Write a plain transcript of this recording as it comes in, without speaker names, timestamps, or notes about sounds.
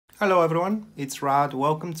Hello everyone, it's Rad.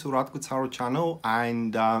 Welcome to Radko Tarot channel,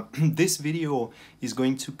 and this video is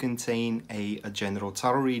going to contain a general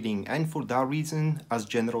tarot reading, and for that reason, as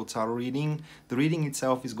general tarot reading, the reading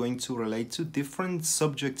itself is going to relate to different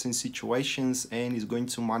subjects and situations and is going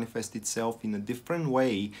to manifest itself in a different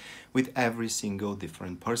way with every single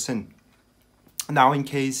different person. Now, in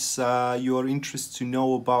case you are interested to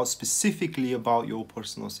know about specifically about your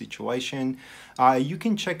personal situation, you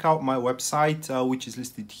can check out my website, which is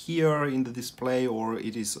listed here in the display, or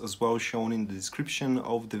it is as well shown in the description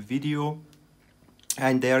of the video.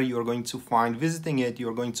 And there you are going to find, visiting it, you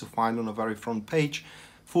are going to find on the very front page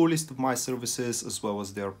full list of my services as well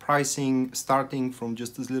as their pricing, starting from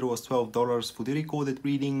just as little as $12 for the recorded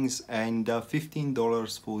readings and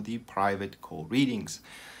 $15 for the private call readings.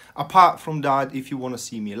 Apart from that, if you want to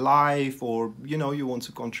see me live, or you want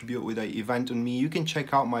to contribute with an event on me, you can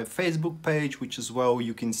check out my Facebook page, which as well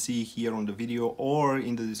you can see here on the video or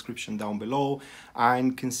in the description down below,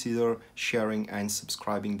 and consider sharing and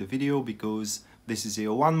subscribing the video, because this is a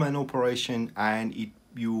one-man operation and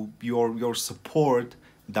your support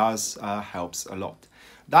does helps a lot.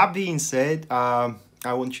 That being said, I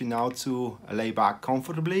want you now to lay back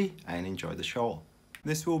comfortably and enjoy the show.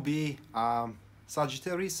 This will be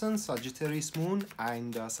Sagittarius Sun, Sagittarius Moon,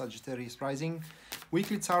 and Sagittarius Rising.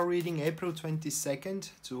 Weekly tarot reading April 22nd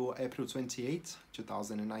to April 28th,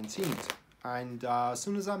 2019. And as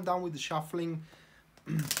soon as I'm done with the shuffling,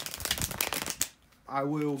 I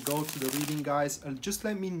will go to the reading, guys. Just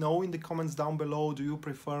let me know in the comments down below, do you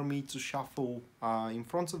prefer me to shuffle in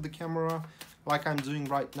front of the camera like I'm doing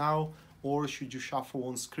right now, or should you shuffle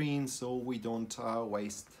on screen so we don't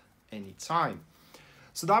waste any time?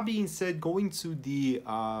 So that being said, going to the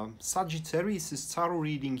Sagittarius tarot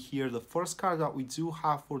reading here, the first card that we do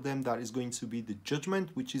have for them, that is going to be the Judgment,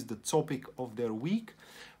 which is the topic of their week,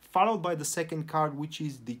 followed by the second card, which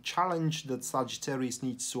is the challenge that Sagittarius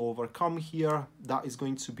needs to overcome here. That is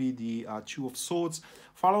going to be the Two of Swords,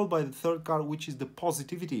 followed by the third card, which is the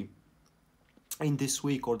positivity in this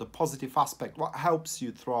week, or the positive aspect, what helps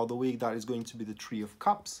you throughout the week. That is going to be the Three of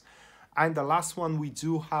Cups. And the last one, we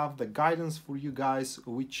do have the guidance for you guys,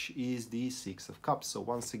 which is the Six of Cups. So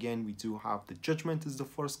once again, we do have the Judgment as the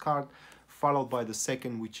first card, followed by the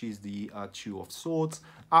second, which is the Two of Swords.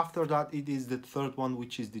 After that, it is the third one,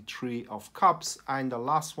 which is the Three of Cups. And the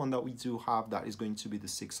last one that we do have, that is going to be the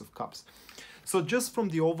Six of Cups. So just from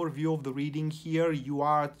the overview of the reading here, you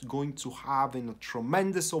are going to have a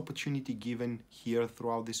tremendous opportunity given here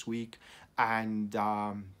throughout this week. And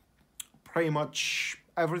pretty much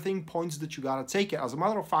everything points that you gotta take it. As a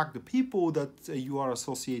matter of fact, the people that you are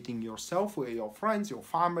associating yourself with, your friends, your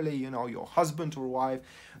family, your husband or wife,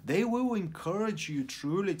 they will encourage you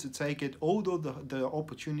truly to take it, although the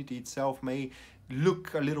opportunity itself may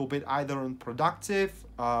look a little bit either unproductive,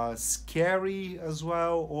 scary as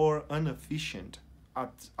well, or inefficient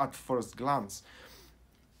at first glance.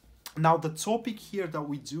 Now, the topic here that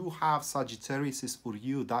we do have, Sagittarius, is for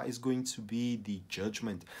you. That is going to be the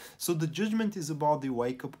Judgment. So the Judgment is about the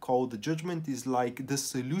wake-up call. The Judgment is like the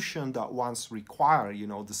solution that one's require,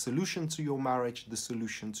 the solution to your marriage, the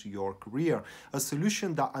solution to your career, a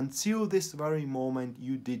solution that until this very moment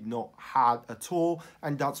you did not have at all,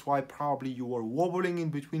 and that's why probably you were wobbling in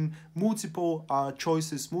between multiple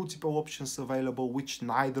choices, multiple options available, which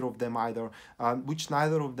neither of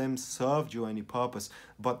them served you any purpose.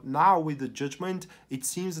 But now with the Judgment, it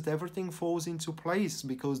seems that everything falls into place,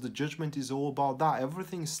 because the Judgment is all about that.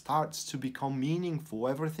 Everything starts to become meaningful.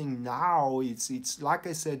 Everything now, it's like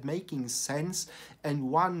I said, making sense,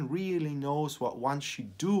 and one really knows what one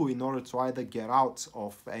should do in order to either get out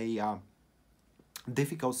of a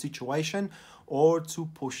difficult situation or to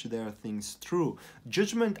push their things through.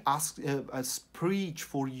 Judgment asks preach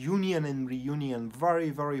for union and reunion. Very,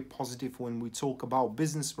 very positive when we talk about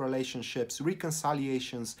business relationships,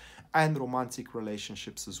 reconciliations, and romantic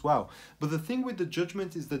relationships as well. But the thing with the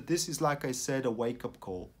Judgment is that this is, like I said, a wake-up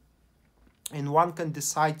call. And one can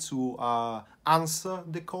decide to answer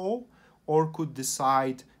the call, or could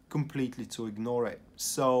decide completely to ignore it.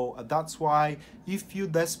 So that's why, if you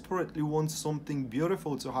desperately want something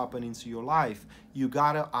beautiful to happen into your life, you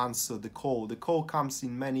gotta answer the call. The call comes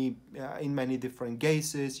in many different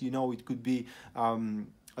cases. It could be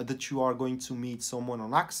that you are going to meet someone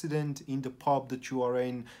on accident in the pub that you are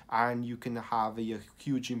in, and you can have a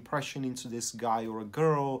huge impression into this guy or a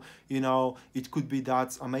girl. It could be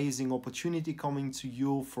that amazing opportunity coming to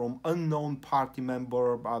you from unknown party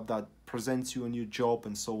member that presents you a new job,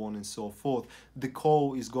 and so on and so forth. The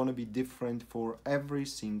call is going to be different for every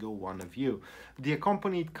single one of you. The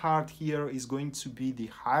accompanied card here is going to be the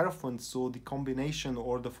Hierophant, so the combination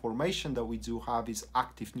or the formation that we do have is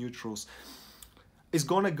active neutrals. It's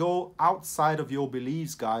going to go outside of your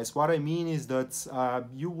beliefs, guys. What I mean is that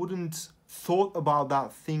you wouldn't thought about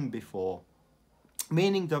that thing before.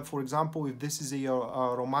 Meaning that, for example, if this is a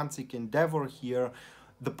romantic endeavor here,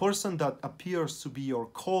 the person that appears to be your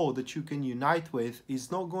call that you can unite with is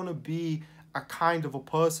not going to be a kind of a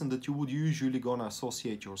person that you would usually going to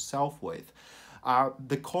associate yourself with.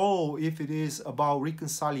 The call, if it is about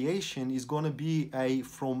reconciliation, is going to be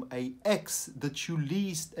from a ex that you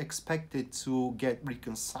least expected to get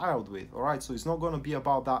reconciled with. All right, so it's not going to be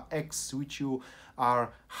about that ex which you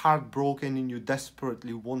are heartbroken and you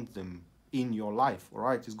desperately want them in your life. All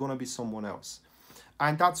right, it's going to be someone else,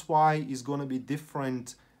 and that's why it's going to be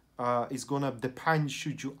different. It's going to depend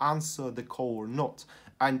should you answer the call or not.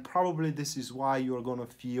 And probably this is why you're going to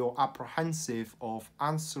feel apprehensive of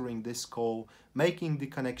answering this call, making the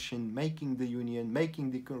connection, making the union,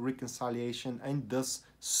 making the reconciliation, and thus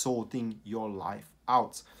sorting your life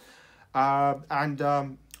out.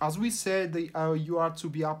 As we said, you are to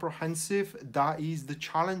be apprehensive. That is the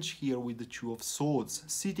challenge here with the Two of Swords,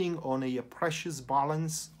 sitting on a precious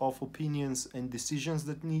balance of opinions and decisions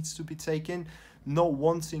that needs to be taken, not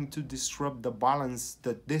wanting to disrupt the balance,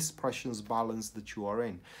 that this precious balance that you are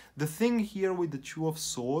in. The thing here with the Two of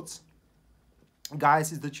Swords,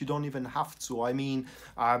 guys, is that you don't even have to. I mean,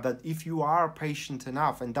 that if you are patient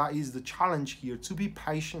enough, and that is the challenge here, to be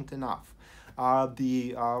patient enough,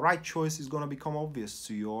 the right choice is going to become obvious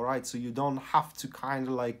to you. All right, so you don't have to kind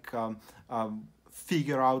of like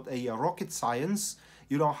figure out a rocket science.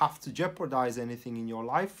 You don't have to jeopardize anything in your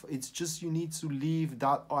life. It's just you need to leave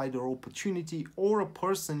that either opportunity or a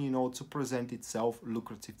person, you know, to present itself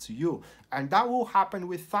lucrative to you. And that will happen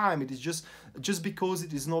with time. It is just because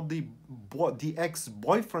it is not the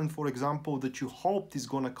ex-boyfriend, for example, that you hoped is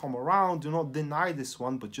going to come around. Do not deny this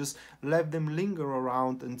one, but just let them linger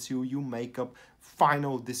around until you make up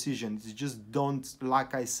final decisions. Just don't,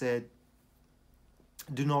 like I said,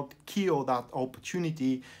 do not kill that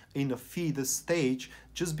opportunity in a feeder stage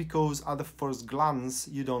just because at the first glance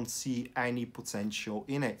you don't see any potential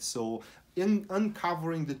in it. So in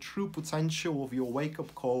uncovering the true potential of your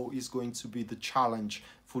wake-up call is going to be the challenge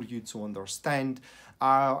for you to understand.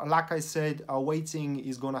 Like I said, waiting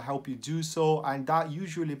is going to help you do so, and that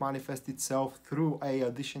usually manifests itself through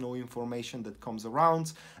additional information that comes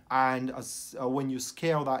around. And when you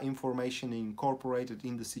scale that information and incorporate it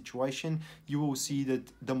in the situation, you will see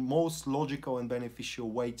that the most logical and beneficial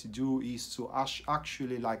way to do is to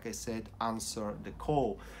actually, like I said, answer the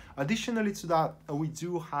call. Additionally to that, we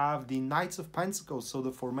do have the Knights of Pentacles, so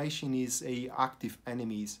the formation is active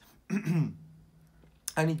enemies.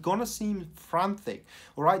 And it's gonna seem frantic,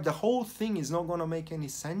 all right? The whole thing is not gonna make any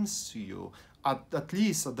sense to you, at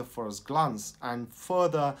least at the first glance. And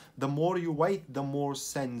further, the more you wait, the more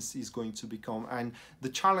sense is going to become. And the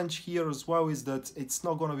challenge here as well is that it's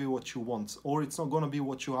not gonna be what you want, or it's not gonna be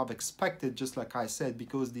what you have expected, just like I said,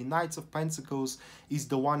 because the Knights of Pentacles is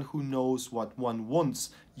the one who knows what one wants.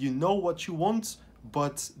 You know what you want,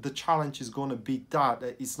 but the challenge is going to be that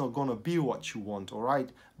it's not going to be what you want, all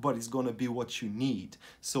right, but it's going to be what you need.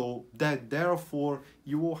 So that therefore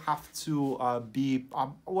you will have to be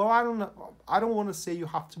well, I don't want to say you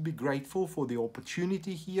have to be grateful for the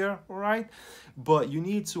opportunity here, all right, but you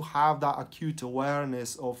need to have that acute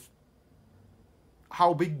awareness of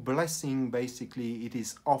how big blessing basically it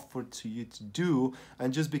is offered to you to do.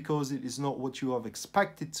 And just because it is not what you have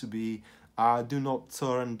expected to be, do not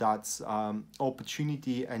turn that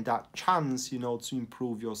opportunity and that chance, you know, to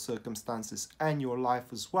improve your circumstances and your life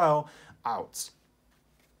as well out.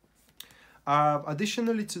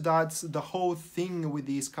 Additionally to that, the whole thing with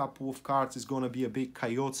these couple of cards is going to be a bit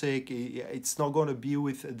chaotic. It's not going to be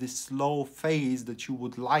with the slow phase that you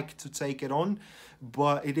would like to take it on,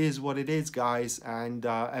 but it is what it is, guys. And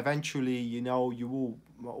eventually, you know, you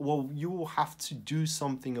will have to do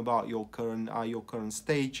something about your current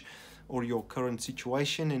stage or your current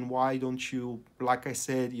situation. And why don't you, like I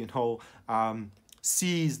said, you know,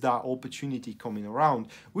 seize that opportunity coming around,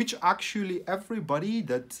 which actually everybody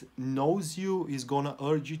that knows you is gonna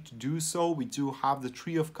urge you to do so. We do have the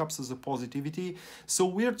Three of Cups as a positivity, so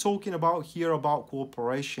we're talking about here about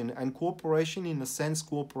cooperation, and cooperation in a sense,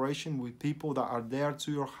 cooperation with people that are there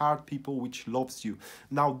to your heart, people which loves you.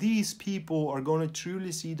 Now these people are gonna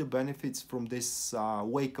truly see the benefits from this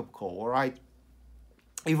wake-up call, all right,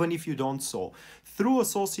 even if you don't so through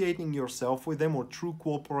associating yourself with them or through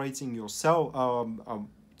cooperating yourself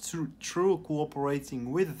through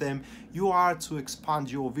cooperating with them, you are to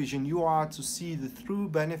expand your vision. You are to see the true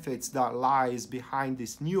benefits that lies behind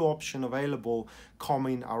this new option available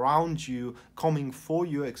coming around you, coming for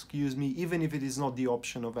you, excuse me, even if it is not the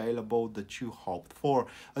option available that you hoped for.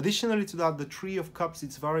 Additionally to that, the Three of Cups,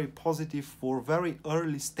 it's very positive for very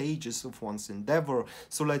early stages of one's endeavor.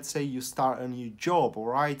 So let's say you start a new job, all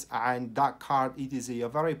right, and that card, it is a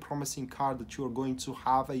very promising card that you're going to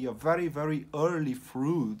have a very, very early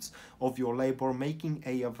fruits of your labor, making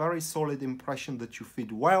a very solid impression that you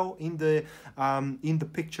fit well in the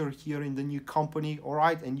picture here in the new company, all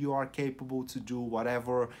right, and you are capable to do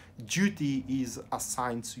whatever duty is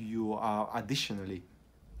assigned to you additionally.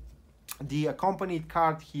 The accompanied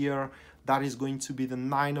card here, that is going to be the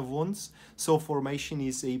Nine of Wands. So formation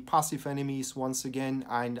is a passive enemies once again,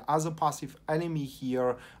 and as a passive enemy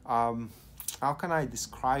here, how can I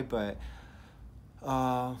describe it?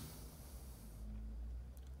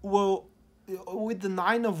 Well, with the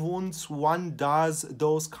Nine of Wands, one does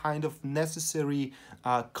those kind of necessary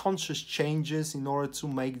conscious changes in order to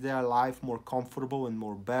make their life more comfortable and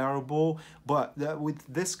more bearable. But with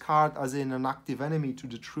this card as in an active enemy to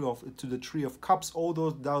the Three of Cups, all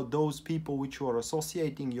those people which you are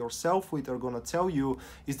associating yourself with are going to tell you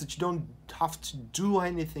is that you don't have to do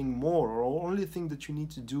anything more, or only thing that you need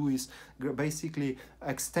to do is basically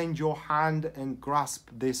extend your hand and grasp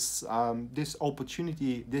this this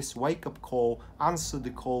opportunity, this wake-up call, answer the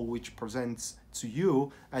call which presents to you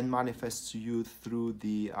and manifests to you through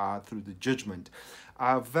the judgment.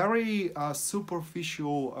 Very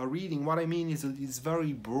superficial reading. What I mean is that it's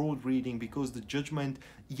very broad reading, because the judgment,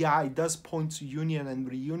 yeah, it does point to union and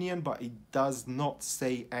reunion, but it does not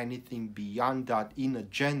say anything beyond that in a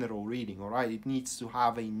general reading, all right? It needs to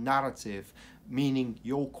have a narrative, meaning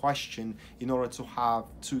your question, in order to have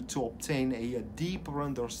to obtain a deeper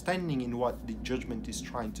understanding in what the judgment is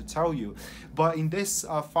trying to tell you. But in this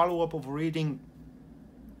follow-up of reading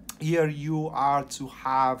here, you are to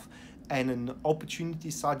have an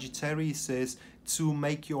opportunity, Sagittarius says, to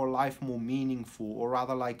make your life more meaningful, or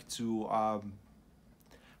rather like to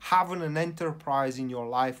have an enterprise in your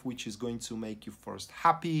life which is going to make you first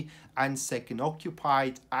happy, and second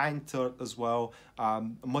occupied, and third as well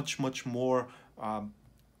much more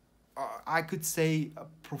I could say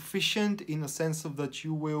proficient, in a sense of that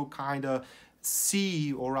you will kind of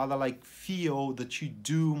see, or rather like feel, that you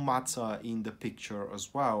do matter in the picture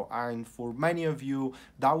as well. And for many of you,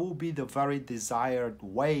 that will be the very desired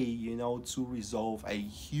way, you know, to resolve a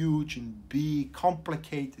huge and big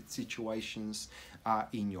complicated situations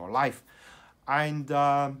in your life. And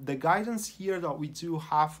the guidance here that we do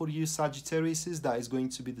have for you, Sagittarius, is that is going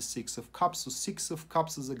to be the Six of Cups. So Six of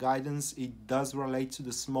Cups as a guidance, it does relate to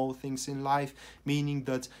the small things in life, meaning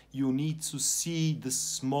that you need to see the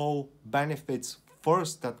small benefits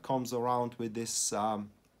first that comes around with this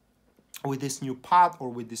new path, or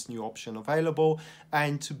with this new option available,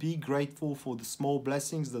 and to be grateful for the small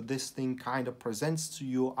blessings that this thing kind of presents to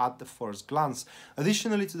you at the first glance.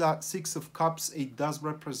 Additionally to that, Six of Cups, it does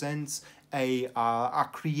represent a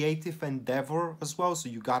creative endeavor as well. So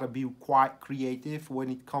you gotta be quite creative when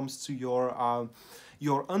it comes to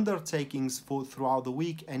your undertakings throughout the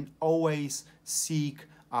week, and always seek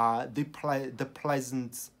the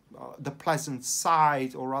pleasant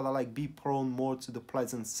side, or rather like be prone more to the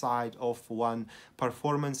pleasant side of one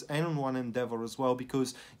performance and on one endeavor as well,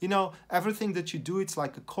 because you know everything that you do, it's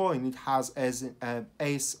like a coin. It has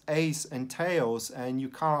ace and tails, and you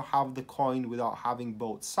can't have the coin without having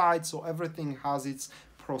both sides. So everything has its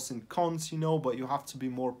pros and cons, you know, but you have to be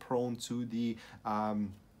more prone to the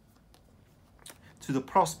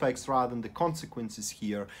prospects rather than the consequences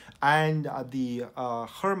here. And the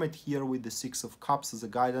Hermit here with the Six of Cups as a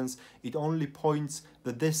guidance, it only points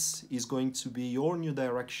that this is going to be your new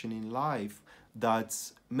direction in life, that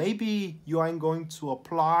maybe you ain't going to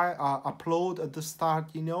upload at the start,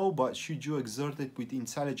 you know, but should you exert it with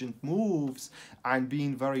intelligent moves and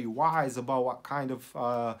being very wise about what kind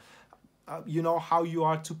of you know, how you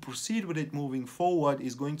are to proceed with it moving forward,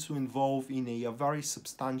 is going to involve in a very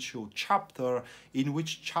substantial chapter, in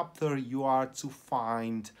which chapter you are to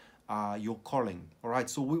find your calling. All right,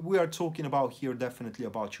 so we are talking about here definitely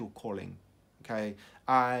about your calling, okay?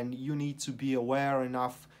 And you need to be aware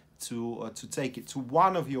enough to take it to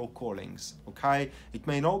one of your callings, okay? It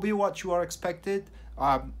may not be what you are expected,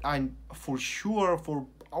 and for sure for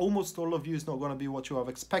almost all of you it's not going to be what you have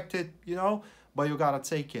expected, you know, but you gotta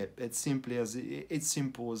take it. It's simple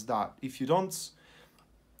as that. If you don't,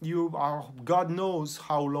 you are, God knows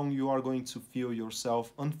how long you are going to feel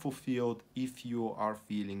yourself unfulfilled if you are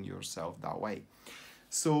feeling yourself that way.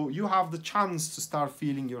 So you have the chance to start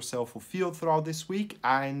feeling yourself fulfilled throughout this week.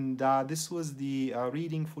 And this was the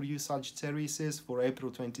reading for you Sagittarius for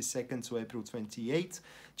April 22nd to April 28th,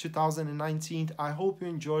 2019. I hope you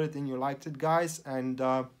enjoyed it and you liked it, guys. And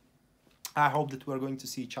I hope that we're going to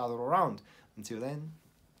see each other around. Until then,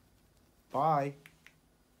 bye.